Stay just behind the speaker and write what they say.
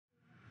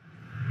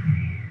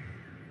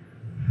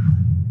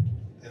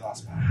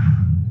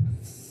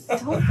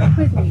Don't fuck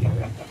with me.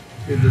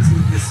 Dude, this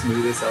is the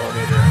smoothest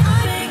elevator ever.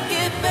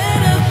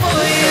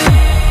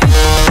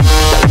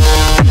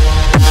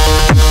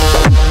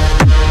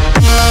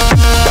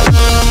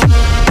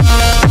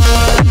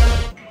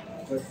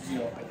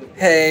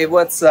 Hey,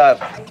 what's up?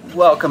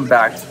 Welcome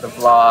back to the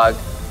vlog.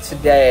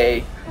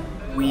 Today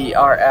we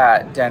are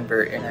at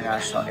Denver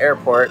International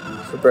Airport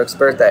for Brooke's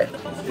birthday.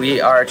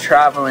 We are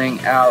traveling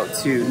out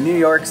to New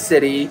York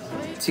City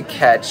to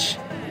catch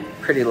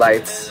Pretty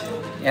Lights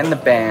and the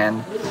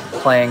band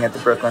playing at the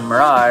Brooklyn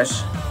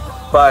Mirage,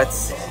 but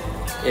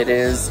it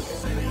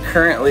is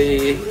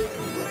currently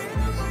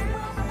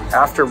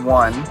after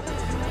 1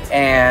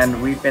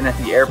 and we've been at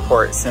the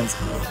airport since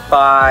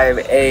 5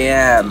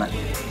 a.m.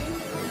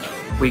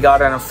 We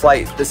got on a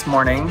flight this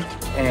morning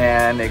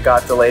and it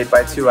got delayed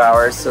by 2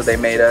 hours, so they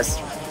made us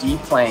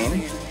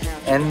deplane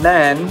and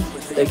then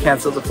they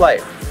canceled the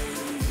flight.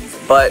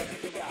 But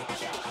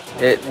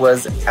it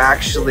was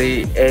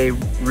actually a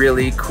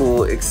really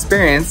cool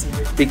experience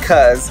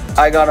because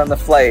I got on the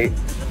flight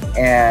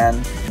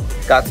and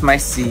got to my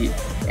seat,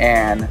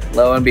 and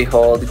lo and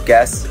behold,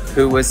 guess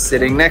who was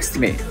sitting next to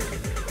me?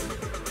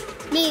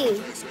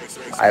 Me.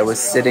 I was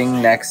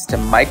sitting next to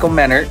Michal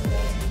Menert,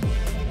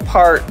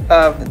 part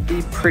of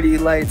the Pretty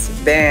Lights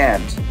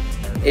band,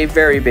 a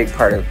very big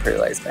part of the Pretty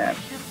Lights band.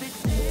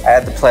 I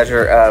had the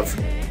pleasure of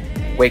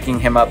waking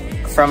him up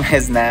from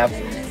his nap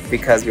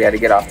because we had to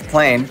get off the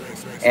plane,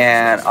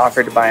 and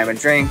offered to buy him a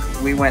drink.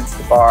 We went to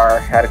the bar,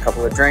 had a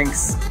couple of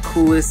drinks.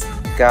 Coolest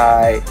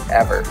guy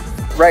ever.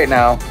 Right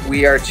now,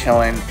 we are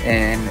chilling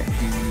in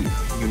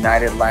the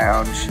United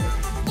Lounge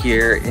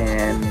here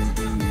in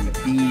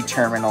the B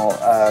terminal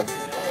of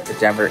the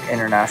Denver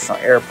International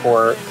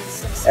Airport.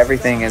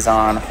 Everything is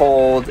on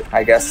hold.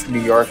 I guess New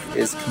York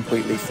is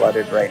completely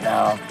flooded right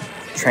now.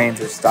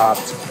 Trains are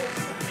stopped.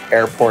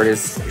 Airport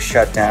is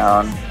shut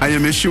down. I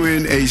am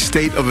issuing a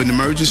state of an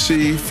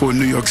emergency for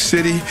New York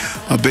City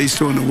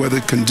based on the weather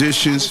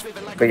conditions.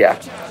 But yeah,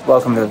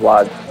 welcome to the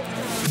vlog.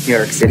 New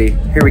York City,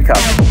 here we come.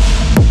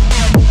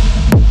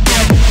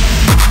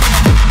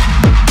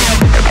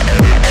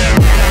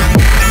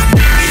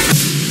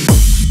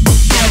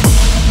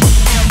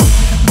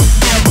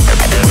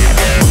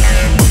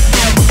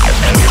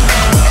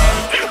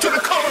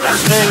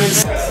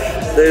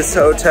 This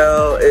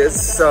hotel is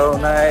so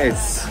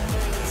nice.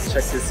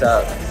 Check this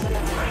out.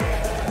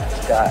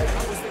 Got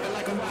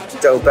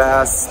dope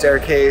ass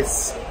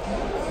staircase.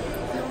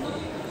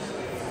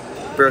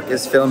 Brooke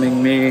is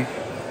filming me,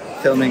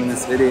 filming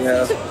this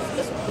video,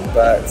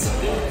 but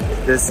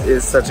this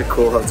is such a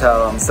cool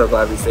hotel. I'm so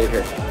glad we stayed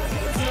here.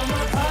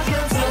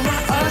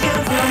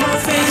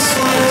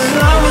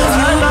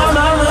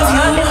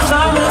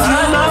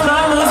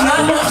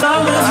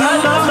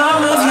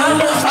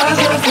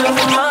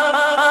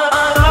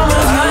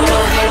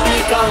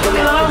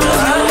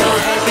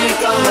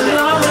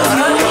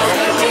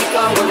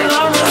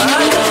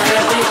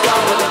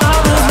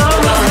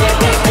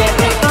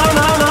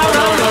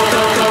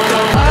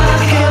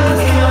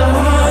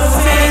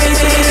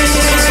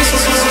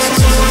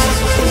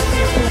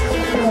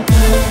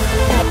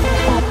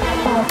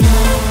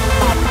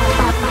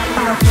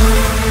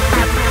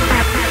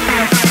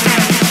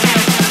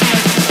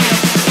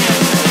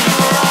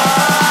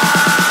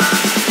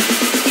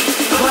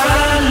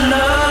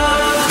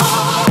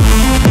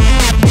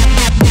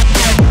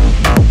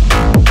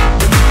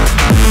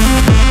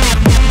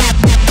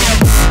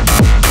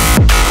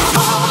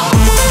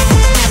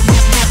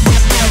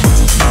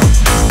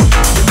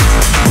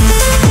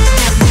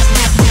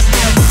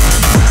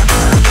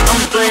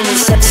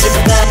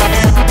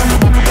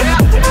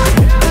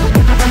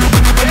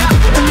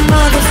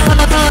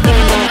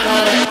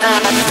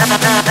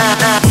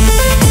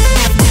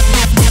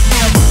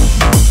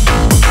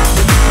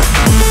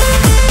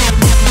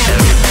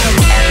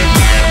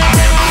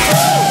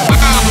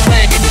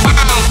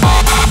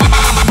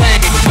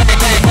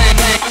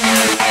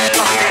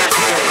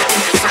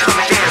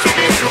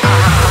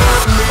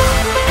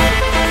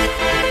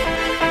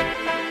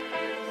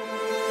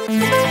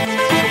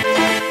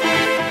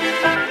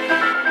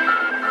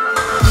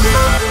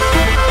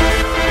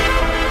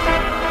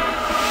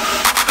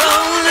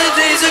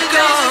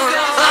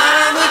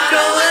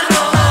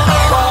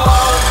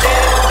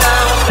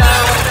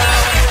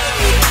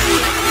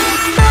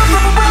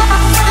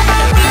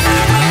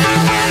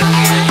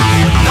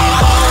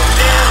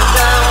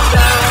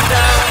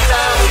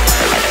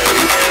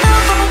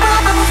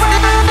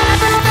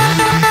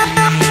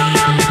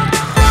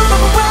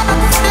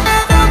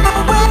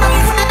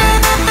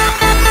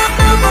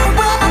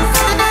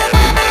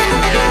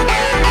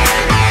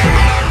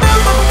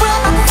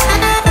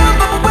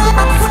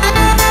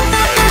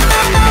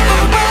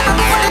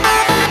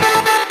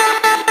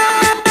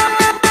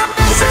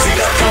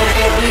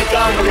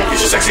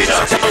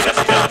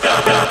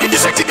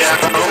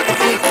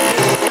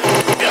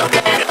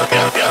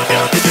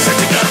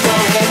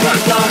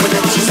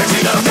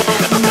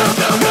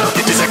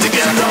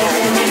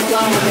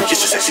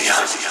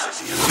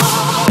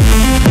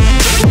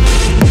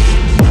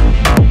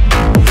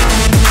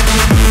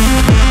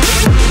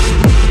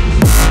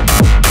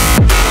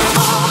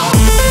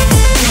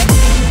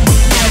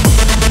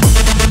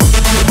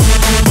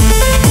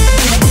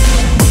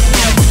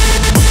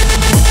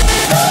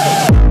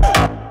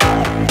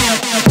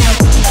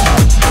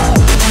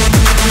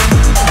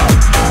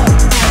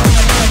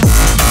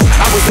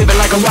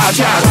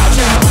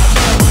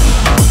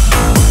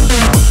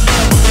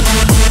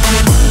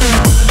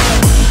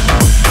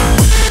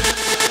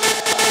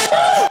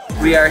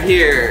 We are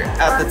here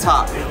at the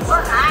top.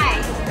 Oh, hi.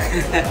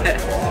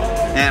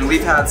 And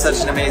we've had such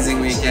an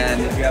amazing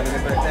weekend. Did you have a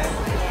good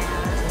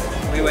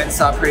birthday? We went and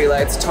saw Pretty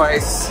Lights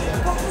twice.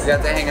 We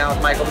got to hang out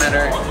with Michal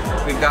Menert.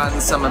 We've gotten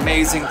some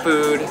amazing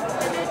food.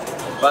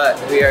 But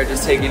we are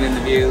just taking in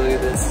the view. Look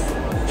at this.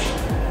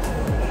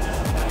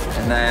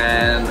 And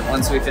then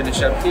once we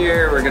finish up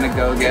here, we're gonna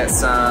go get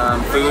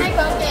some food. We're gonna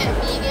go get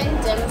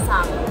vegan dim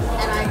sum.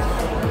 And I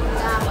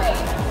can't wait.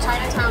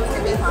 Chinatown's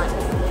gonna be fun.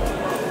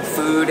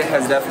 Food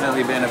has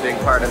definitely been a big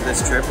part of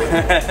this trip.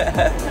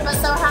 But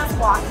so has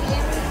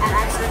walking and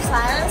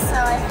exercise, so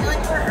I feel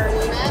like we're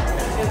earning it.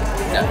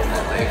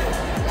 Definitely.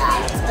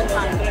 Yeah, it's been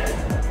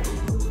fun.